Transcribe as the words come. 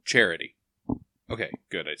charity. Okay,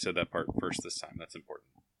 good. I said that part first this time. That's important.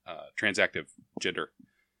 Transactive gender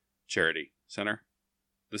charity center.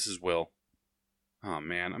 This is Will. Oh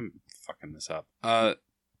man, I'm fucking this up.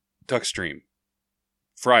 Duckstream.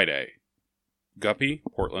 Friday. Guppy,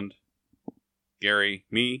 Portland. Gary,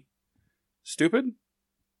 me. Stupid?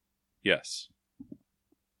 Yes.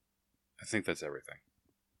 I think that's everything.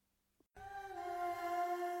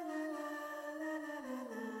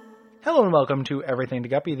 Hello and welcome to Everything to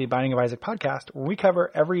Guppy, the Binding of Isaac podcast, where we cover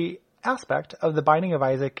every aspect of the Binding of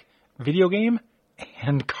Isaac video game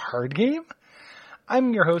and card game.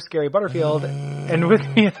 I'm your host, Gary Butterfield, and with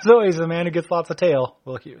me, as always, the man who gets lots of tail,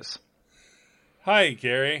 Will Hughes. Hi,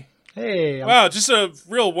 Gary. Hey. Wow, just a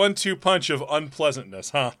real 1-2 punch of unpleasantness,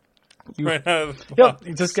 huh? Right out of the Yep. box.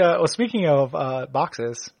 You just got, well, speaking of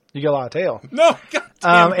boxes, you get a lot of tail. No, God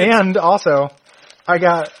damn it. And also, I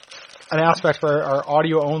got an aspect for our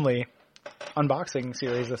audio-only unboxing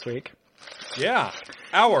series this week. Yeah,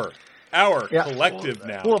 our Yeah. collective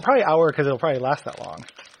now. Well, probably hour because it'll probably last that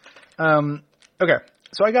long. Okay,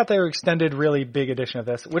 so I got their extended, really big edition of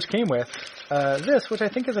this, which came with this, which I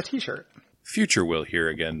think is a T-shirt. Future Will here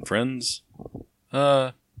again, friends.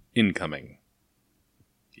 Incoming.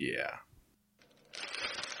 Yeah.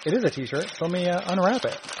 It is a T-shirt, so let me unwrap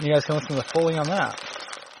it. You guys can listen to the fully on that.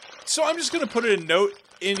 So I'm just going to put a note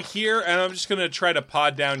in here, and I'm just going to try to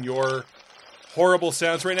pod down your horrible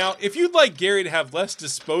sounds right now. If you'd like Gary to have less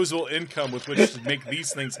disposable income with which to make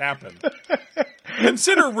these things happen,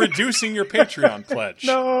 consider reducing your Patreon pledge.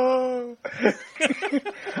 No,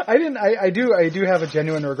 I didn't. I do have a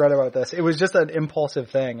genuine regret about this. It was just an impulsive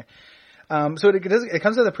thing. So it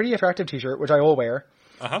comes with a pretty attractive T-shirt, which I will wear,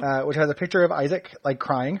 which has a picture of Isaac like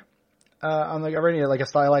crying on the cover, like a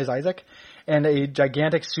stylized Isaac, and a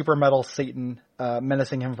gigantic super metal Satan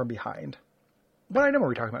menacing him from behind. What item are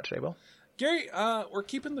we talking about today, Will? Gary, we're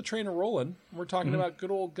keeping the train a-rolling. We're talking about good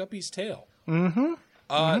old Guppy's tail.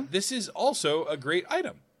 This is also a great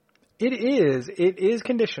item. It is. It is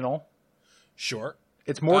conditional. Sure.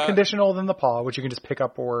 It's more conditional than the paw, which you can just pick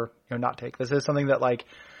up or not take. This is something that, like,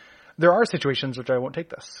 there are situations which I won't take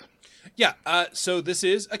this. Yeah, so this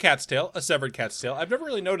is a cat's tail, a severed cat's tail. I've never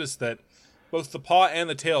really noticed that both the paw and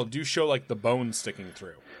the tail do show, like, the bone sticking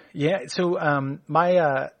through. Yeah, so I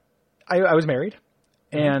was married,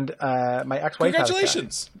 and my ex-wife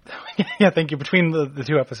Congratulations! had a cat. Yeah, thank you. Between the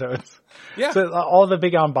two episodes. Yeah. So all the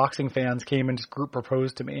big unboxing fans came and just group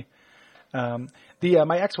proposed to me.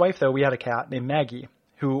 My ex-wife, though, we had a cat named Maggie,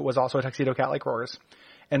 who was also a tuxedo cat like Roar's.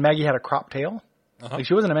 And Maggie had a crop tail. Like,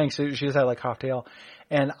 she wasn't a Manx, she just had like half tail.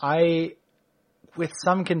 And I, with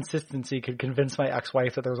some consistency, could convince my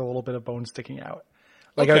ex-wife that there was a little bit of bone sticking out.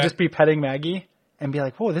 Like, I would just be petting Maggie and be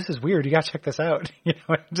like, whoa, this is weird. You gotta check this out.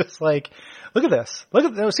 Just like, look at this.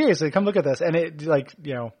 No, seriously, come look at this. And it, like,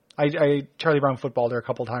 I Charlie Brown footballed her a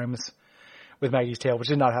couple times with Maggie's tail, which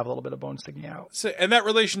did not have a little bit of bone sticking out. So, and that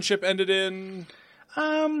relationship ended in?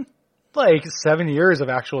 Like 7 years of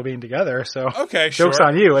actual being together. So okay, joke's sure.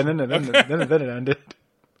 on you. And then it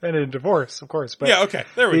ended in divorce, of course. But yeah, okay,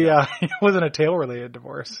 there we go. It wasn't a tail related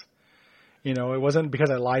divorce. It wasn't because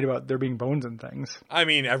I lied about there being bones and things. I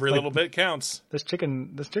mean, every little bit counts. This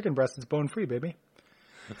chicken breast is bone free, baby.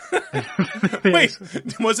 Wait,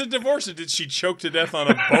 was it divorce or did she choke to death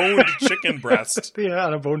on a boned chicken breast? Yeah,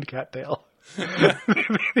 on a boned cat tail. Yeah,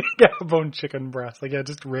 a boned chicken breast. Like, yeah,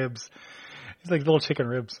 just ribs. It's like little chicken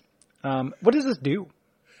ribs. What does this do?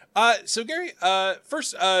 So Gary,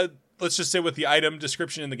 first, let's just say what the item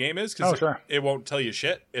description in the game is, because it won't tell you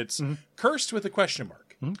shit. It's cursed with a question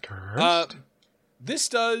mark. Cursed? This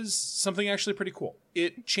does something actually pretty cool.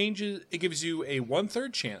 It gives you a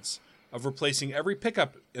 1/3 chance of replacing every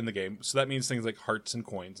pickup in the game. So that means things like hearts and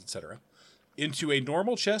coins, etc., into a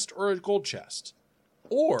normal chest or a gold chest,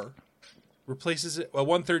 or replaces it a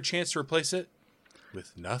 1/3 chance to replace it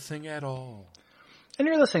with nothing at all. And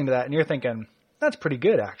you're listening to that and you're thinking, that's pretty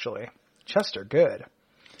good, actually. Chests are good.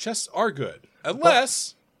 Chests are good.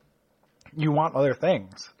 Unless you want other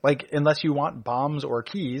things. Like, unless you want bombs or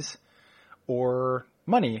keys or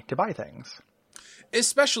money to buy things.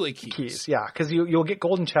 Especially keys. Keys, yeah. Because you'll get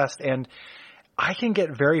golden chests, and I can get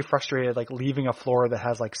very frustrated, like, leaving a floor that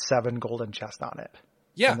has, like, 7 golden chests on it.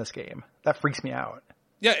 Yeah. In this game. That freaks me out.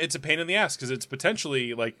 Yeah, it's a pain in the ass, because it's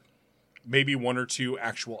potentially, like, maybe 1 or 2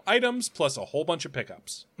 actual items, plus a whole bunch of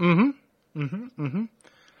pickups. So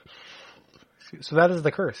that is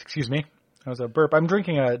the curse. Excuse me. That was a burp. I'm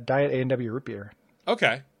drinking a Diet A&W root beer.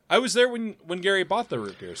 Okay. I was there when Gary bought the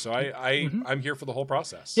root beer, so I'm here for the whole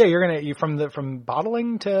process. Yeah, you're from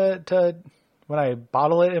bottling to when I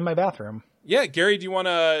bottle it in my bathroom. Yeah, Gary, do you want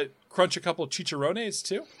to crunch a couple of chicharrones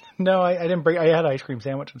too? No, I didn't break. I had an ice cream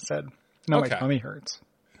sandwich instead. No, Okay. my tummy hurts.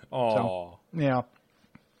 Oh. Yeah.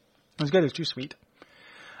 It was good. It was too sweet.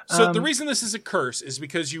 So the reason this is a curse is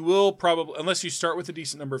because you will probably, unless you start with a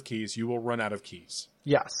decent number of keys, you will run out of keys.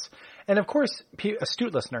 Yes. And of course,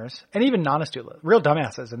 astute listeners, and even non-astute, real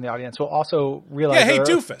dumbasses in the audience will also realize. Yeah, hey, that-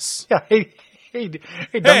 doofus. Yeah, hey,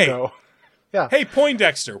 Dumbo. Yeah. Hey,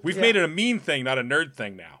 Poindexter. We've made it a mean thing, not a nerd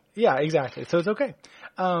thing now. Yeah, exactly. So it's okay.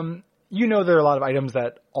 You know, there are a lot of items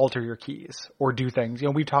that alter your keys or do things. You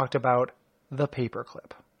know, we talked about the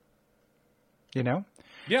paperclip. You know,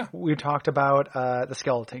 Yeah, we talked about the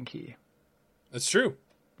skeleton key. that's true.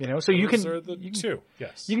 You know, so you Those can are the two.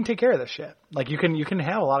 Yes. you can take care of this shit. Like you can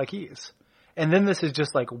have a lot of keys, and then this is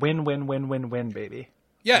just like win, baby.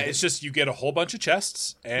 Yeah, it's just you get a whole bunch of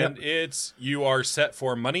chests, and you are set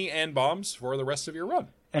for money and bombs for the rest of your run.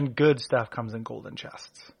 And good stuff comes in golden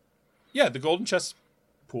chests. Yeah, the golden chest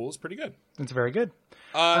pool is pretty good. It's very good.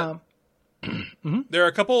 There are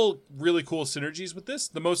a couple really cool synergies with this.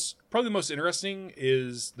 Probably the most interesting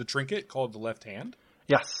is the trinket called the Left Hand,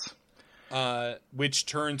 Yes. which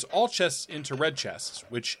turns all chests into red chests,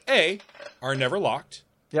 which A, are never locked,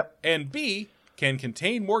 Yep. and B, can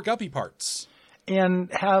contain more guppy parts.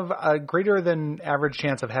 And have a greater than average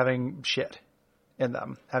chance of having shit in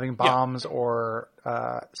them, having bombs or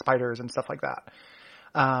spiders and stuff like that.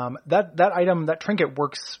 That item, that trinket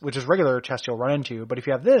works, which is regular chest you'll run into. But if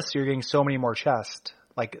you have this, you're getting so many more chests.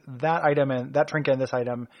 Like that item and that trinket and this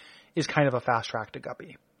item is kind of a fast track to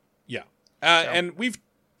guppy. Yeah. And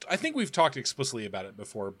I think we've talked explicitly about it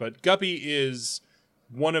before, but guppy is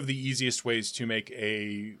one of the easiest ways to make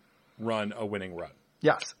a winning run.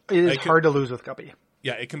 Yes, it is hard to lose with guppy.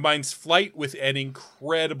 Yeah, it combines flight with an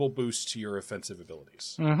incredible boost to your offensive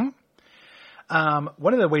abilities. One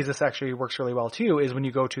of the ways this actually works really well too is when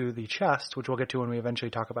you go to the chest, which we'll get to when we eventually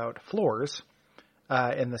talk about floors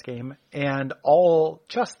in this game, and all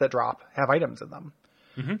chests that drop have items in them.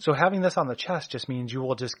 Mm-hmm. So having this on the chest just means you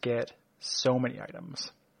will just get so many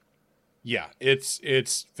items. Yeah,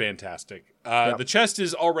 it's fantastic. The chest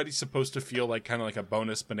is already supposed to feel like kind of like a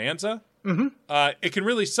bonus bonanza. Mm-hmm. It can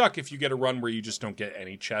really suck if you get a run where you just don't get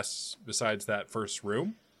any chests besides that first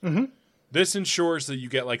room. Mm-hmm. This ensures that you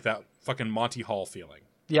get like that fucking Monty Hall feeling.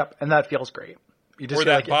 Yep, and that feels great. You just or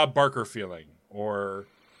feel that like Bob Barker feeling, or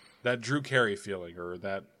that Drew Carey feeling, or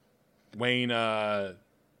that Wayne. God,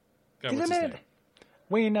 what's his name?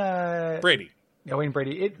 Wayne Brady. Yeah, Wayne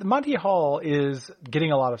Brady. Monty Hall is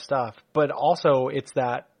getting a lot of stuff, but also it's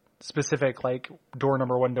that specific like door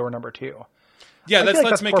number 1, door number 2. Yeah,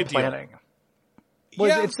 let's make poor a deal. planning. Well,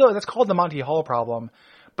 Yeah. it's still that's called the Monty Hall problem,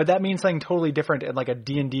 but that means something totally different in like a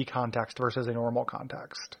D&D context versus a normal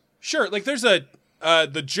context. Sure, like there's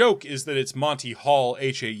the joke is that it's Monty Hall,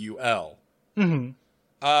 Haul.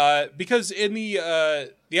 Mm-hmm. Because in the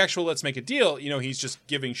actual Let's Make a Deal, you know, he's just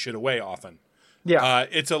giving shit away often. Yeah,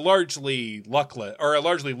 it's a largely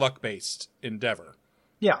luck-based endeavor.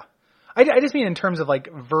 yeah. I just mean in terms of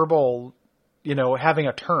like verbal, you know, having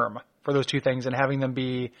a term for those two things and having them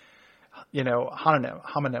be, you know,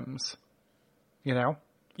 homonyms. You know.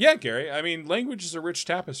 Yeah, Gary. I mean, language is a rich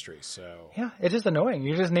tapestry, so... Yeah, it's just annoying.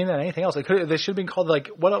 You just name that anything else. They should have been called, like,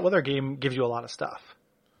 what other game gives you a lot of stuff?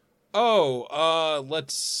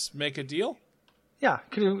 Let's Make a Deal? Yeah,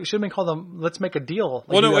 it should have been called Let's Make a Deal.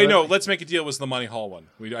 Well, no, Let's Make a Deal was the Monty Hall one.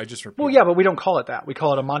 I just repeated. Well, yeah, but we don't call it that. We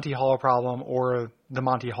call it a Monty Hall problem or the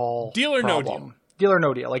Monty Hall Deal or problem. no deal? Deal or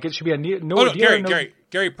no deal. Like, it should be a deal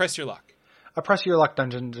Gary, press your luck. A press your luck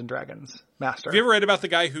Dungeons and Dragons master. Have you ever read about the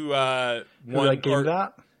guy who won... gamed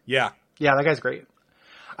that? Yeah. Yeah, that guy's great.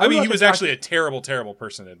 I mean, he was actually a terrible, terrible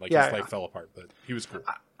person, and his life fell apart, but he was cool.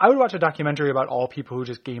 I would watch a documentary about all people who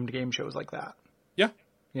just gamed game shows like that. Yeah.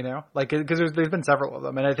 You know? Like, because there's been several of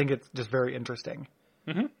them, and I think it's just very interesting.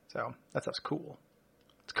 Mm-hmm. So, that stuff's cool.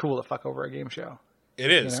 It's cool to fuck over a game show.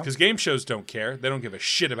 It is, because game shows don't care. They don't give a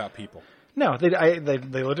shit about people. No, they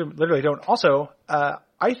literally don't. Also,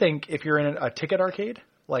 I think if you're in a ticket arcade,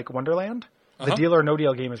 like Wonderland, the Deal or No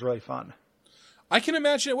Deal game is really fun. I can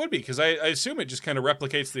imagine it would be, because I assume it just kind of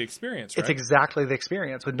replicates the experience, right? It's exactly the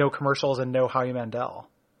experience with no commercials and no Howie Mandel.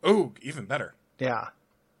 Oh, even better. Yeah.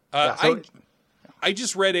 I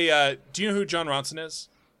just read do you know who John Ronson is?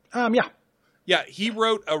 Yeah. Yeah, he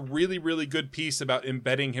wrote a really, really good piece about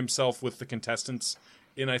embedding himself with the contestants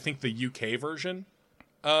in, I think, the UK version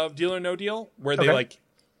of Deal or No Deal, where they,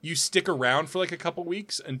 you stick around for, a couple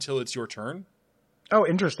weeks until it's your turn. Oh,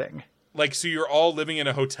 interesting. So you're all living in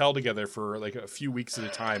a hotel together for, a few weeks at a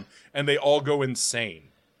time, and they all go insane.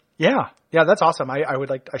 Yeah. Yeah, that's awesome. I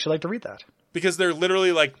should like to read that. Because they're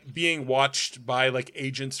literally, being watched by,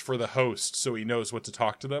 agents for the host, so he knows what to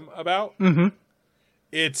talk to them about. Mm-hmm.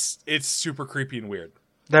 It's super creepy and weird.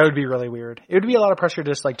 That would be really weird. It would be a lot of pressure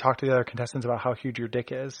to just like talk to the other contestants about how huge your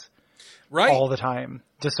dick is Right. all the time.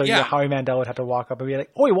 Just so you Yeah. know, Howie Mandel would have to walk up and be like,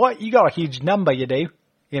 "Oi, what? You got a huge number, you do."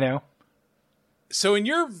 You know? So in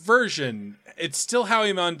your version, it's still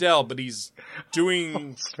Howie Mandel, but he's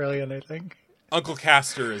doing Australian, I think. Uncle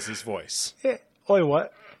Castor as his voice. Yeah. Oi,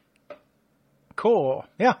 what? Cool.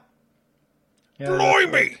 Yeah. Yeah,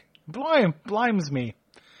 Blimey! Blimes me.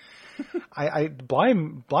 I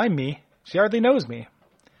blime me. She hardly knows me.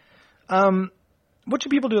 What should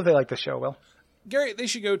people do if they like this show, Will? Gary, they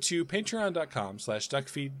should go to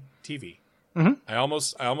patreon.com/duckfeedtv. Mhm. I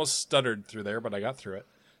almost stuttered through there, but I got through it.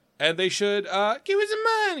 And they should give us some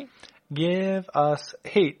money. Give us,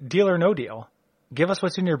 hey, deal or no deal. Give us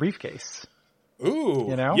what's in your briefcase. Ooh.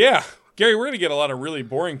 You know? Yeah. Gary, we're going to get a lot of really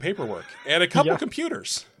boring paperwork and a couple Yeah.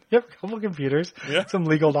 computers. Yep, a couple computers. Yeah. Some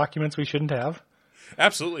legal documents we shouldn't have.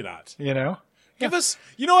 Absolutely not. You know? Give us,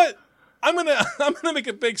 you know what? I'm gonna make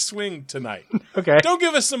a big swing tonight. Okay. Don't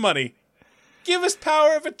give us some money. Give us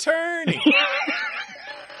power of attorney.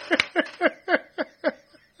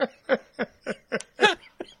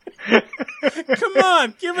 Come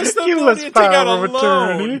on, give us the Give ability us to take out power a of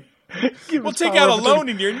loan. attorney. Give We'll us take power out a of attorney. loan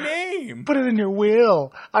in your name. Put it in your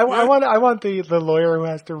will. I want the lawyer who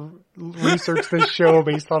has to research this show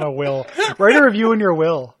based on a will. Write a review in your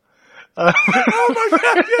will. Oh my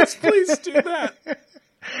god, yes, please do that.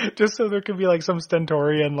 Just so there could be like some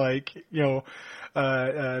stentorian, like, you know,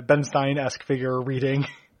 Ben Stein-esque figure reading.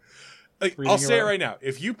 Like, Reading I'll say it about- right now.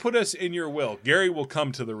 If you put us in your will, Gary will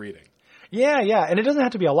come to the reading. Yeah. And it doesn't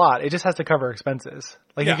have to be a lot. It just has to cover expenses.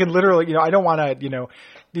 Like Yeah. you can literally, you know, I don't want to, you know,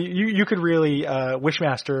 you could really,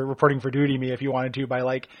 Wishmaster reporting for duty me if you wanted to by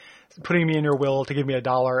like putting me in your will to give me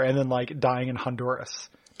 $1 and then like dying in Honduras.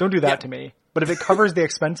 Don't do that Yeah. to me. But if it covers the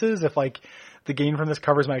expenses, if like the gain from this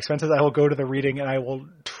covers my expenses, I will go to the reading and I will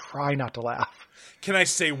try not to laugh. Can I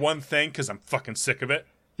say one thing? Because I'm fucking sick of it.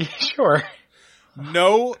 Sure.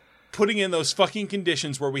 No putting in those fucking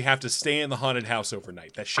conditions where we have to stay in the haunted house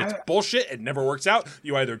overnight. That shit's bullshit. It never works out.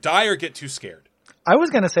 You either die or get too scared. I was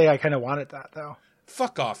going to say I kind of wanted that though.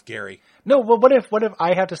 Fuck off, Gary. No, well, what if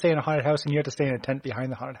I have to stay in a haunted house and you have to stay in a tent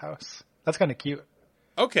behind the haunted house? That's kind of cute.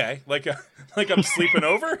 Okay, like I'm sleeping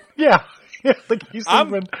over. Yeah. Like you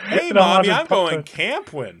sleep in Hey, in a mommy, haunted I'm going tent.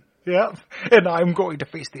 camping. Yeah. And I'm going to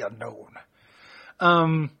face the unknown.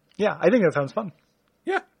 Yeah, I think that sounds fun.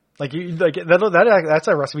 Yeah. Like that's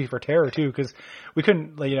a recipe for terror too, because we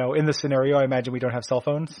couldn't, like, you know, in this scenario, I imagine we don't have cell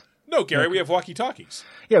phones. No, Gary, we have walkie-talkies.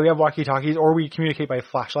 Yeah, we have walkie-talkies, or we communicate by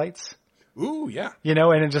flashlights. Ooh, yeah. You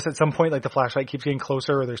know, and it just at some point, like the flashlight keeps getting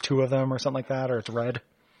closer, or there's two of them, or something like that, or it's red.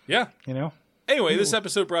 Yeah. You know. Anyway, this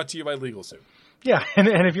episode brought to you by LegalZoom. Yeah, and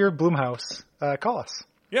if you're Bloomhouse, call us.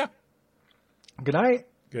 Yeah. Good night.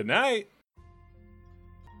 Good night.